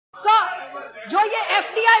जो ये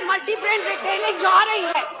FDI multi brand retailing जो आ रही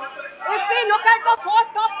है, if we look at the four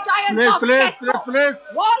top giants of Tesco,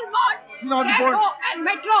 Walmart, Tesco and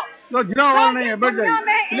Metro, तो गिरा हुआ नहीं है, बैठ जाइए,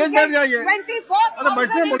 प्लीज बैठ जाइए।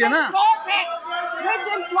 24,000 crores है, which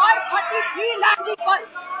employ 33 lakh people.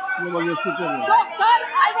 So sir,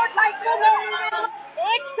 I would like to know,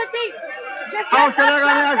 एक सिटी जिसमें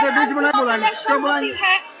बीच में नहीं बुलाएंगे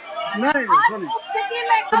है, नहीं उस सिटी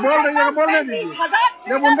में तो बोल रही है,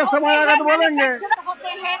 जब उनका समय आएगा तो बोलेंगे। होते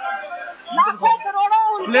हैं, लाखों करोड़ों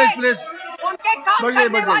उनके काम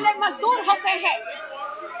करने वाले मजदूर होते हैं,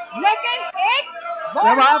 लेकिन एक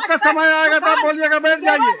जब आपका समय आएगा तब बोलिएगा, बैठ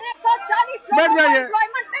जाइए, 140 बैठ जाइए।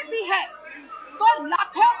 एम्प्लॉयमेंट देती है, तो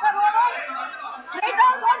लाखों करोड़ों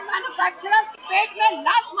ट्रेडर्स और मैन्युफैक्चरर्स के पेट में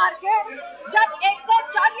लात मार के जब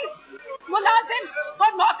 140 मुलाजिम को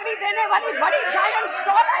नौकरी देने वाली बड़ी जायंट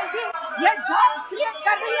स्टोर आएगी, ये जॉब क्रिएट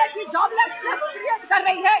कर रही है कि जॉबलेसनेस क्रिएट कर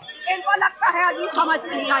रही है, इनको लगता है अभी समझ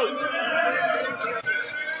नहीं आई।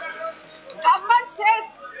 Government says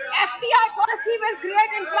FDI policy will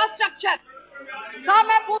create infrastructure. Sir,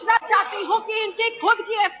 मैं पूछना चाहती हूँ कि इनकी खुद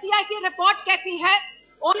की FCI की रिपोर्ट कहती है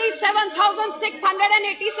only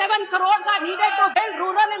 7,687 crores are needed to build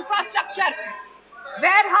rural infrastructure.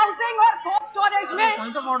 Where housing और कोल्ड स्टोरेज में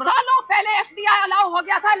सालों पहले FDI अलाउ हो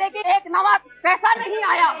गया था, लेकिन एक नवा पैसा नहीं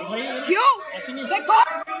आया। क्यों?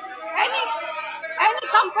 Because any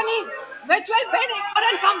company which will build,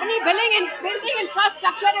 foreign company building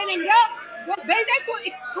infrastructure in India will build it to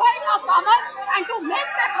exploit our farmers and to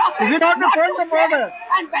make their profit, not to save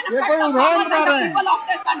and benefit the farmers and the people of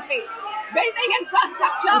this country. Building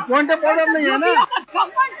infrastructure is the duty of the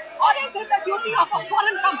government, or is it the duty of a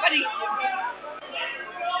foreign company?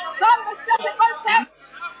 So Mr. Sipal said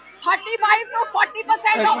 35 to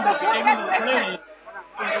 40% of the food gets wasted.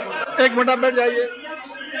 एक minute बैठ जाइए,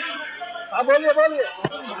 हाँ बोलिए।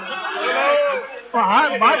 हाँ,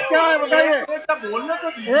 बात क्या है बताइए। बोलने तो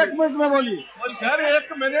 1 मिनट में बोलिए। सर 1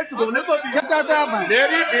 मिनट बोलने तो क्या चाहते हैं आप?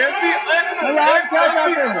 मेरी बेटी आप क्या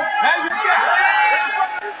चाहते हैं?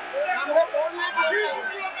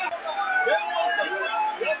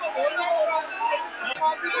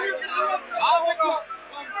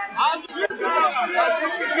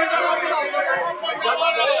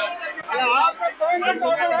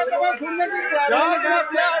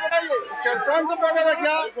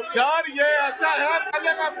 सर ये ऐसा है,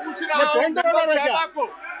 पहले मैं पूछ रहा हूँ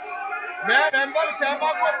मैं मेंबर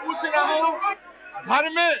साहबा को पूछ रहा हूँ, घर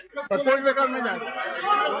में कोई बेकार नहीं जाएगा,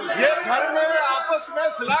 ये घर में आपस में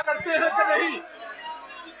सलाह करते हैं कि नहीं?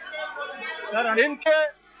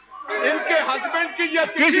 इनके हस्बैंड की ये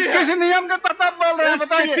किस नियम के तहत आप बोल रहे हैं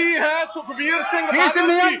बताइए? चिट्ठी है सुखबीर सिंह किस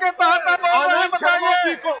नियम के तहत आप बोल रहे हैं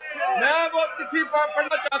बताइए? को मैं वो चिट्ठी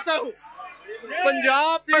पढ़ना चाहता हूँ।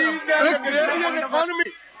 पंजाब एग्रेरियन इकोनॉमी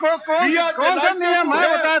कौन सा नियम है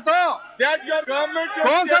बताए तो? दैट योर गवर्नमेंट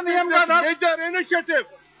कौन सा नियम का था? Major initiative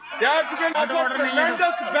that will offer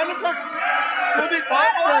tremendous benefits to the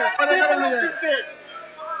people of the state.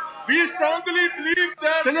 We strongly believe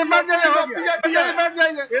that in the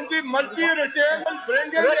multi-retail will bring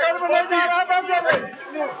in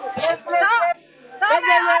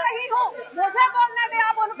मैं आ रही हूँ, मुझे बोलने दे,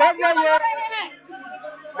 आप उनको क्यों बता रहे हैं?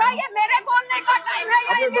 सर ये मेरे बोलने का टाइम है,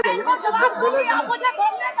 या इनको जवाब दूंगी, आप मुझे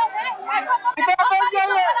बोलने तो दे। ऐसा तो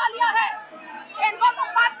करा लिया है, इनको तो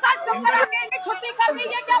 5 साल चुप करा के इनकी छुट्टी कर दी,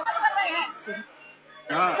 ये क्या बात कर रहे हैं?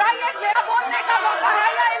 सर ये मेरा बोलने का मौका है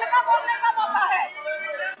या इनका बोलने का मौका है?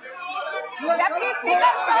 डेप्यूटी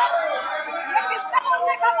स्पीकर साहब, ये किसका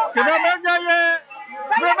बोलने का मौका है? बैठ जाइए,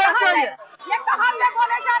 ये कहाँ से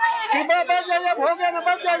बोले जा रहे हैं? बैठ जाइए, हो गया ना,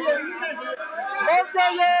 बैठ जाइए।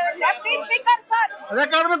 डेप्यूटी स्पीकर सर,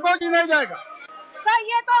 रिकॉर्ड में कोई नहीं जाएगा। सर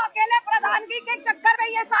ये तो अकेले प्रधानगी के चक्कर में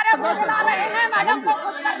ये सारे बुला रहे हैं मैडम को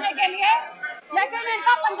खुश करने के लिए, लेकिन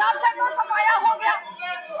इनका पंजाब से तो सफाया हो गया।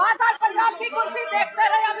 5 साल पंजाब की कुर्सी देखते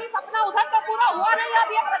रहे, अभी सपना उधर तो पूरा हुआ नहीं, अब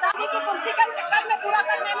ये प्रधानगी की कुर्सी के चक्कर में पूरा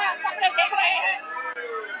करने में सपने देख रहे हैं।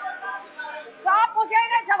 साहब मुझे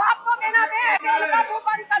इन्हें जवाब तो देना दे, इनका मुंह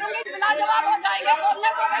बंद करूंगी, बिना जवाब हो जाएंगे, बोलने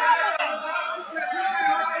को देना मुझे।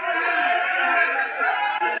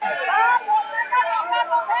 साहब बोलने का मौका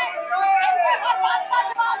तो दे, इनके हर बात का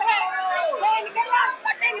जवाब है। जो इनके पास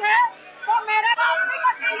कटिंग है तो मेरे पास भी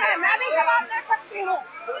कटिंग है, मैं भी जवाब दे सकती हूँ।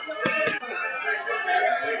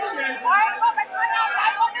 को बैठाना,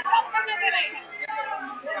 को डिस्कस करने दे रहे हैं।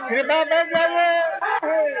 कृपया बैठ जाइए,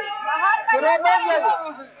 बाहर बैठ जाइए।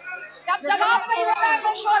 जब जवाब नहीं होता है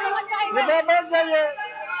तो शोर मचाएंगे। बैठ जाइए।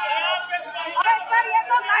 अरे सर ये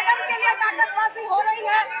तो मैडम के लिए नाटकबाजी हो रही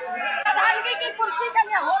है, प्रधानगी की कुर्सी के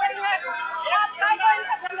लिए हो रही है, आप काय को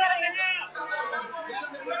इन्फेक्शन दे रहे हैं?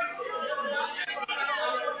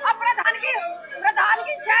 अब प्रधानगी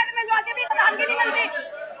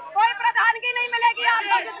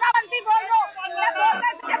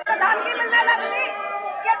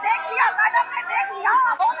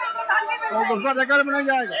उसका रिकॉर्ड में नहीं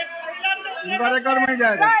जाएगा, उनका रिकॉर्ड में नहीं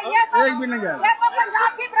जाएगा, एक भी नहीं जाएगा। ये तो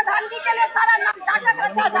पंजाब की प्रधानगी के लिए सारा नाटक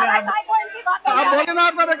रचा जा रहा है, को इनकी बातों आप बोले ना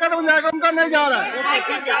आपका रिकॉर्ड में जाएगा, उनका नहीं जा रहा है,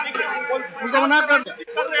 उनको मना कर दो।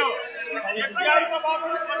 FDI का बात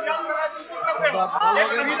है, पंजाब में राजनीति कर रहे हो,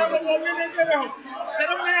 बोलने नहीं दे रहे हो,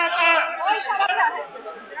 शर्म नहीं आता है। कोई शर्म नहीं है।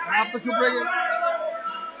 आप तो चुप रहिए।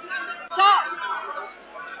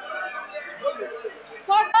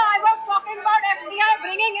 So now I was talking about FDI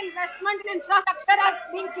bringing investment in infrastructure as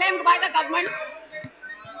being claimed by the government.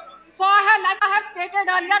 So like I have stated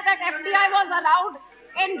earlier that FDI was allowed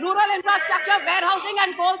in rural infrastructure, warehousing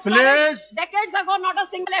and cold storage. Decades ago, not a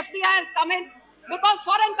single FDI has come in because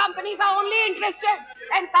foreign companies are only interested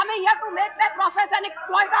in coming here to make their profits and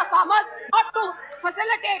exploit our farmers, not to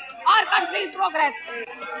facilitate our country's progress.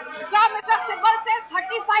 So Mr. Sibal says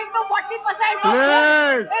 35 to 40% of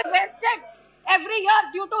food is wasted every year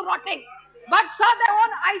due to rotting. But sir, their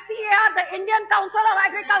own ICAR, the Indian Council of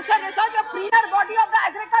Agriculture Research, a premier body of the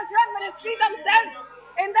Agricultural Ministry themselves,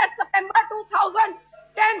 in their September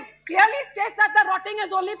 2010 clearly states that the rotting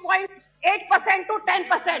is only 0.8% to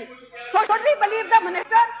 10%. So should we believe the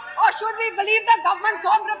minister or should we believe the government's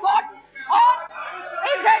own report? Or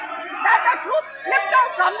is it that the truth slipped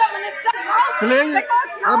out from the minister's mouth? Because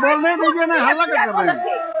now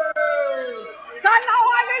policy. Sir, now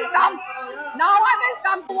I will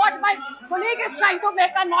come to what my colleague is trying to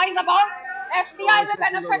make a noise about. FDI will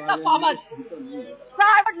benefit the farmers. Sir,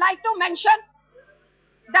 I would like to mention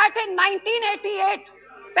that in 1988,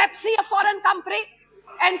 Pepsi, a foreign company,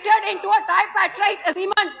 entered into a tripartite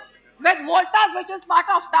agreement with Voltas, which is part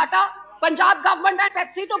of Tata, Punjab government and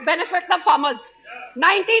Pepsi to benefit the farmers.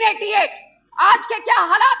 1988. आज के क्या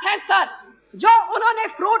हालात हैं sir? जो उन्होंने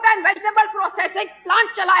fruit and vegetable processing plant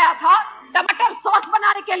चलाया था टमाटर सॉस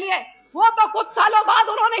बनाने के लिए, वो तो कुछ सालों बाद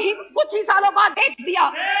उन्होंने कुछ ही सालों बाद बेच दिया।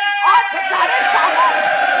 और बेचारे फार्मर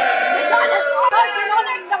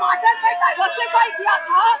जिन्होंने टमाटर पे डाइवर्सिफाई किया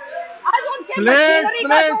था, आज उनके मशीनरी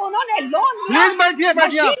का जो उन्होंने लोन लिया,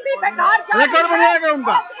 मशीन भी बेकार जा रही है।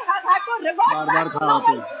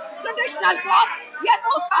 ट्रेडिशनल क्रॉप, ये तो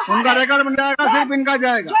उनका रिकॉर्ड बन जाएगा, सिर्फ इनका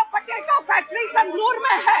जाएगा। जो पोटैटो फैक्ट्री संगरूर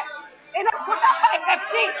में है, इन्होंने फुटा है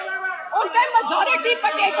पेप्सी, उनके मेजॉरिटी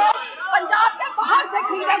पोटैटो पंजाब के बाहर से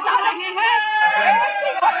खरीदे जा रहे हैं। एक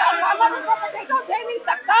भी छोटा फार्मर उनको पोटैटो दे नहीं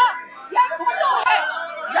सकता। यह फोटो है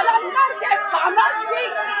जालंधर के फार्मर्स की,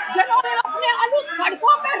 जिन्होंने अपने आलू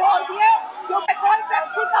सड़कों पे रोल दिए क्योंकि कोई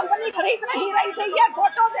पेप्सी कंपनी खरीद नहीं रही थी। ये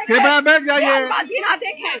फोटो देखें, बाजी ना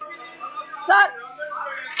देखें। Sir,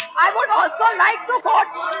 I would also like to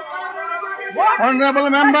quote what Honorable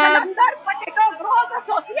Member, the Jalandhar Potato Growers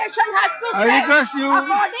Association has to say.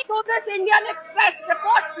 According to this Indian Express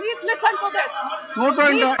report, please listen to this.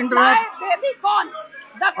 Baby corn,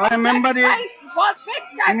 the price was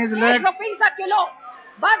fixed at 8 rupees a kilo.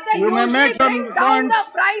 But they usually bring down the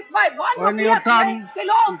price by 1 rupee a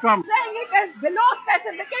kilo, saying it is below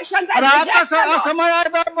specifications and reject the law. समय आया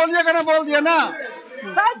तो बोलिएगा ना, बोल दिया ना।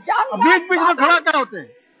 बीच बीच में खड़ा क्या होते हैं?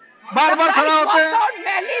 बार बार खड़ा होते हैं,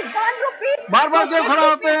 बार बार क्यों खड़ा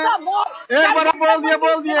होते हैं? एक बार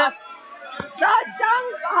बोल दिए। The young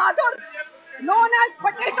Bahadur, known as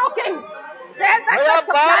Potato King, said that the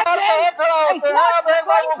supply chain is not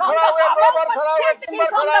going from the farmers but shifting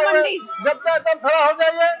from the mandis. जब तक तुम खड़ा हो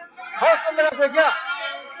जाइए, हॉस्टल लगा से क्या?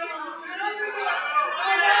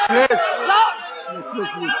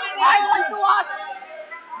 I want to ask,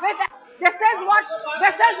 this is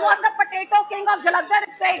what the Potato King of Jalandhar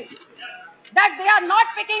is saying, that they are not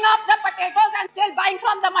picking up the potatoes and still buying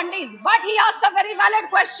from the mandis. But he asked a very valid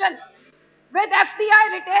question. With FDI,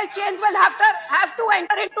 retail chains will have to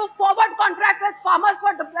enter into forward contract with farmers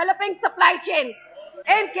for developing supply chain.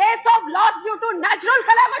 In case of loss due to natural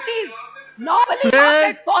calamities, normally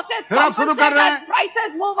market forces compensate as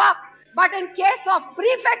prices move up. But in case of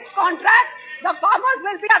prefixed contract, the farmers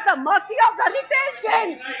will be at the mercy of the retail chain.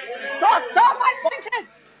 So, sir, my point is,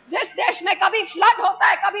 जिस देश में कभी flood होता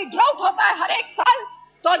है, कभी drought होता है हर एक साल,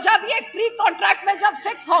 तो जब ये प्री कॉन्ट्रैक्ट में जब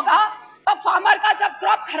फिक्स होगा, तो फार्मर का जब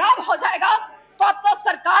क्रॉप खराब हो जाएगा, तो अब तो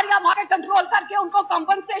सरकार या मार्केट कंट्रोल करके उनको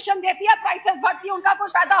कंपनसेशन देती है, प्राइसेस बढ़ती है, उनका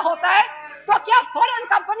कुछ फायदा होता है। तो क्या फॉरेन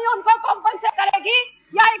कंपनी उनको कंपनसेट करेगी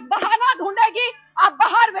या एक बहाना ढूंढेगी? अब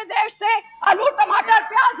बाहर विदेश से आलू, टमाटर,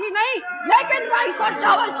 प्याज ही नहीं, लेकिन राइस और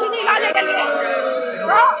चावल, चीनी लाने के लिए।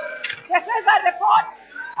 So, this is a report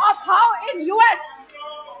of how in US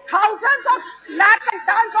thousands of lakh and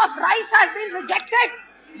tons of rice has been rejected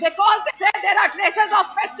because they say there are traces of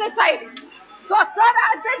pesticide. So, sir,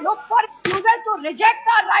 as they look for excuses to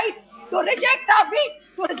reject our rice, to reject our wheat,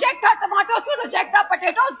 to reject our tomatoes, to reject our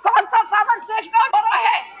potatoes, कौन सा farmer safeguard हो रहा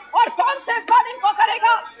है? और कौन safe guard इनको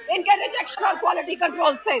करेगा इनके रिजेक्शन और क्वालिटी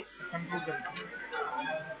कंट्रोल से?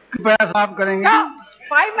 कृपया साफ करेंगे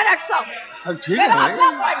 5 मिनट सब। ठीक है,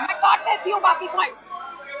 मैं काट देती हूँ बाकी पॉइंट्स।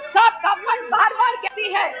 सब गवर्नमेंट बार बार कहती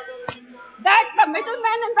है that the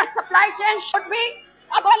middlemen in the supply chain should be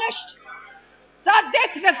abolished. So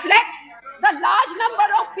this reflects the large number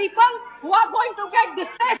of people who are going to get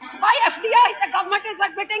displaced by FDI. The government is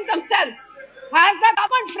admitting themselves. Has the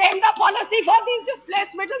government framed a policy for these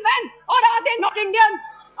displaced middlemen, or are they not Indians?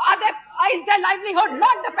 Is their livelihood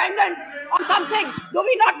not dependent on something? Do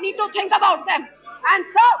we not need to think about them?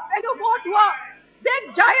 And so, when you go to a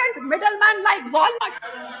big giant middleman like Walmart,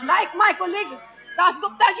 like my colleague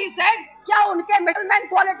Dasgupta ji said, क्या उनके middleman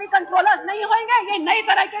quality controllers नहीं होंगे? ये नई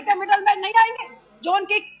तरह के middleman नहीं आएंगे जो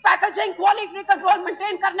उनकी पैकेजिंग क्वालिटी कंट्रोल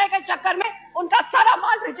मेंटेन करने के चक्कर में उनका सारा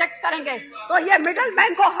माल रिजेक्ट करेंगे? तो ये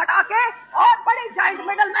मिडलमैन को हटा के और बड़े जाइंट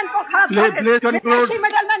मिडलमैन को खड़ा विदेशी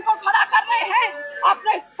मिडलमैन को खड़ा कर रहे हैं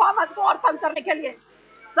अपने फार्मर्स को और तंग करने के लिए।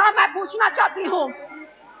 सर, मैं पूछना चाहती हूँ,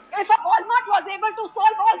 if a Walmart was able to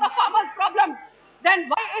solve all the farmers' problems, then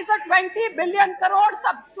why is a $20 billion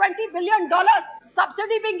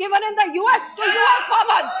subsidy being given in the US to US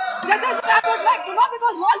farmers? This is what I would like to know,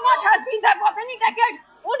 because Walmart has been there for many decades.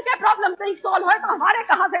 उनके problem नहीं solve हुए तो हमारे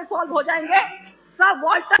कहाँ से solve हो जाएंगे? Sir,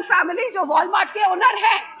 वॉल्टन family जो वॉलमार्ट के ओनर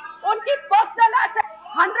है, उनकी पर्सनल एसेट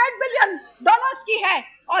 $100 बिलियन की है,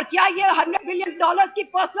 और क्या ये $100 बिलियन की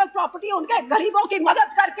पर्सनल प्रॉपर्टी उनके गरीबों की मदद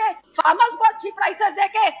करके फार्मर्स को अच्छी प्राइसेस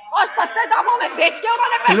देके और सस्ते दामों में बेच के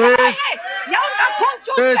उन्होंने पैसे कमाए हैं, या उनका खून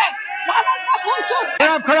चूस के फार्मर्स का खून चूस के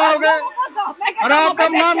आप खड़ा हो गए? अरे आपका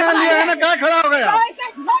नाम नहीं लिया है ना, क्या खड़ा हो गया?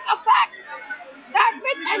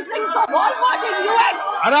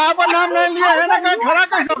 अरे आपका नाम नहीं लिया है ना, क्या खड़ा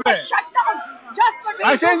कैसे हो गए?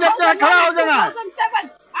 ऐसे ही जब चाहे खड़ा हो जाना है,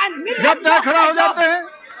 जब चाहे खड़ा हो जाते हैं।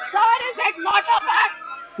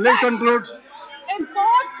 Please conclude.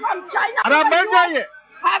 अरे आप बैठ जाइए,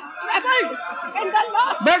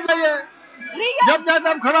 बैठ जाइए, जब चाहे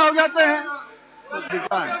तब खड़ा हो जाते हैं।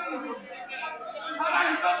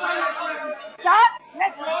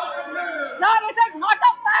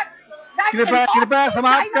 कृपया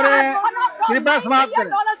समाप्त करें, कृपया समाप्त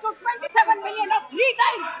करें।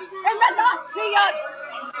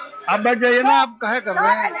 आप बैठ जाइए ना, आप कहे कर रहे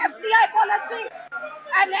हैं।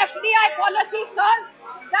 An FDI policy, sir,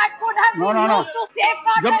 that could have been used to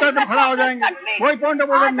safeguard जब तक खड़ा हो जाएंगे, कोई पॉइंट ऑफ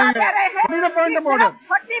ऑर्डर नहीं है। What is the point of order?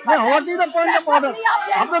 What is the point of order?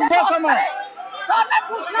 आपने दो समय,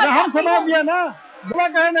 हम समझ दिया ना, बुला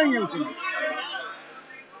कहे नहीं है उसमें।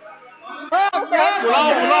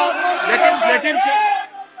 लेकिन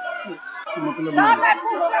मतलब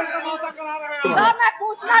मैं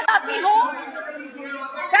पूछना चाहती हूँ,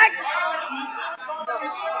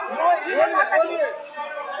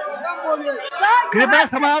 कृपया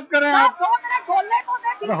समाप्त करें आप। 2 मिनट बोलने को दे,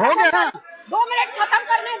 हो गया ना, 2 मिनट खत्म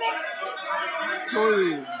करने दे।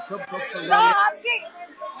 आपकी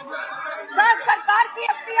सरकार की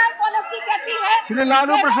FDI पॉलिसी कहती है श्री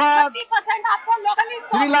लालू प्रसाद, 30% आपको लोकली,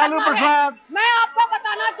 श्री लालू प्रसाद, मैं आपको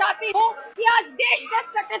बताना चाहती हूँ कि आज देश के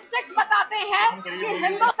स्टेटिस्टिक्स बताते हैं कि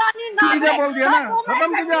हिंदुस्तानी नागरिक बोल दिया ना, खत्म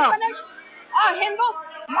कीजिए। Hindu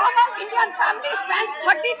normal Indian family spends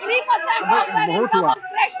 33% of their income on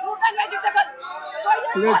fresh fruit and vegetables. तो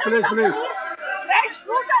ये fresh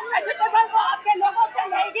fruit and vegetables को आपके लोगों से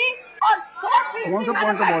लेगी और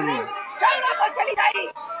 100% चाइना को चली जाएगी।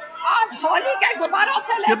 आज होली के गुब्बारों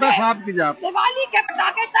से लेकर दिवाली के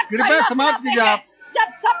पटाखे तक कृपया समाप्त कीजिए आप। जब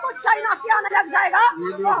सब कुछ चाइना से आने लग जाएगा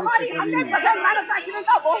तो हमारी 100% मैन्युफैक्चरिंग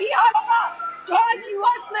का वही हाल होगा जो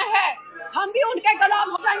यूएस में है। हम भी उनके गुलाम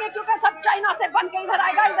हो जाएंगे क्योंकि सब चाइना से बन के इधर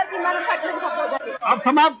आएगा, इधर की मैन्युफैक्चरिंग हो जाएगी। आप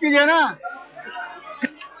समाप्त कीजिए ना।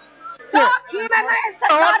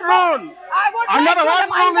 Under what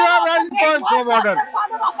rule you have raised point of order?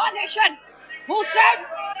 Who said?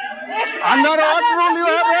 Under what rule you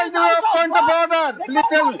have raised your point of order? Please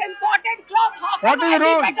tell me. What is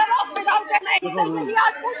rule?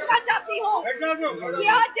 आज पूछना चाहती हूँ कि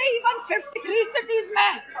आज इवन 53 सिटीज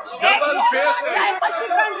में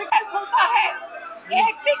रिटेल खुलता है,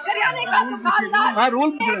 एक भी किराने का दुकानदार,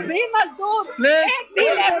 एक भी मजदूर, एक भी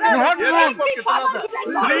लेबर, एक भी फार्मर की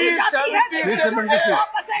लैंड जाती है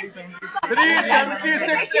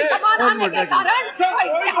 376 समाधान के कारण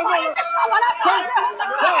हमारे कृष्णा वाला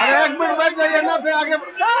अरे एक मिनट बैठ जाइए ना, फिर आगे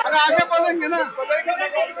बोलेंगे ना।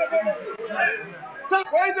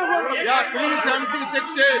 या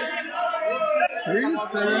 376 है।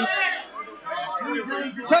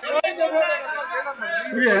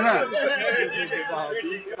 ये है ना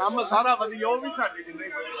काम सारा वधिया वो भी साड़ी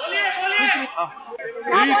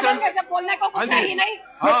नहीं जब बोलने को कुछ है ही नहीं।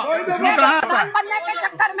 हाँ प्रधान बनने के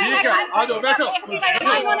चक्कर में ठीक है, आ जाओ बैठो।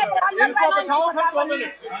 इनको बैठाओ फिर 2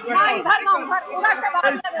 मिनट। ना इधर ना उधर, उधर से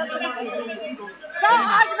बाहर। तो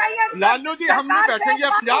आज मैं ये लालू जी हम नहीं बैठेंगे,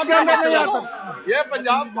 पंजाब का मसला, ये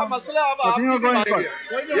पंजाब का मसला, अब आप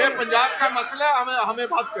ये पंजाब का मसला, हमें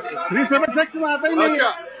बात करनी है। 376 में आता ही नहीं।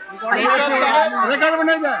 अच्छा रिकॉर्ड में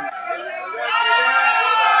नहीं जाए।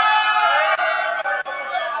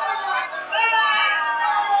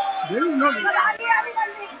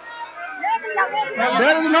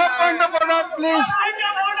 There is no point of order, please.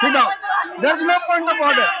 Sit down. There is no point of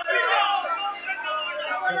order.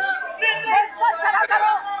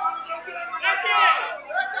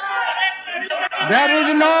 There is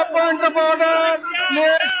no point of order,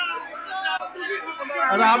 please.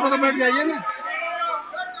 अरे आप लोग तो बैठ जाइए ना।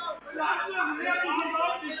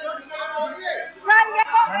 सर ये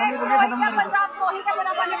पंजाब द्रोही के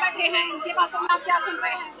बना बने बैठे हैं, इनकी बातों में आप क्या सुन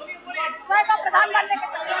रहे हैं? सर तो प्रधान बनने के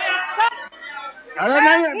चक्कर में सर, अरे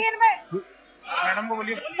नहीं मैडम को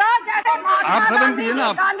बोलिए सर, जैसे आप खत्म कीजिए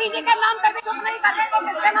ना। गांधी जी के नाम पे भी चुप नहीं कर रहे तो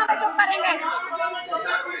किसके नाम पे चुप करेंगे?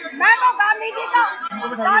 मैं तो गांधी जी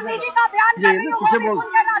का बयान कर रही हूँ, वो भी सुन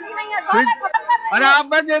के राजी नहीं है, तो मैं खत्म कर रही हूँ। अरे आप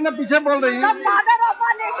बैठ जाइए ना, पीछे बोल रही हैं। Father of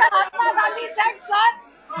our nation Mahatma Gandhi said sir,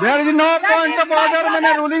 there is no point of order,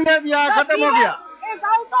 मैंने रूलिंग दे दिया, खत्म हो गया। is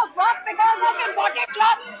out of work because of imported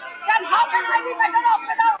cloth, then how can I be better off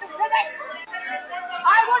with it?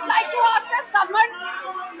 I would like to ask this government,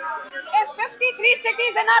 in 53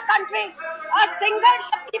 cities in our country, a single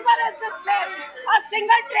shopkeeper is displaced, a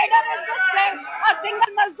single trader is displaced, a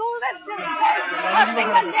single mazdoor is displaced, a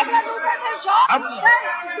single labor loses his job, then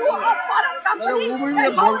do a foreign company,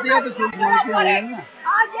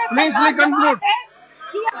 please conclude.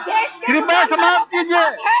 कृपया समाप्त कीजिए।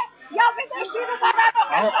 या विदेशी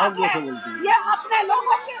ये अपने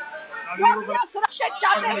लोगों के सुरक्षित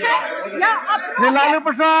चाहते हैं या अपने लालू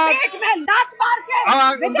प्रसाद पेट में लात मार के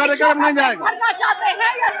उनका रिकॉर्ड नहीं जाएगा। भरना चाहते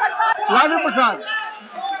हैं या सरकार लालू प्रसाद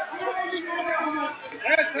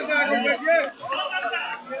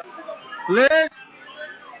प्लीज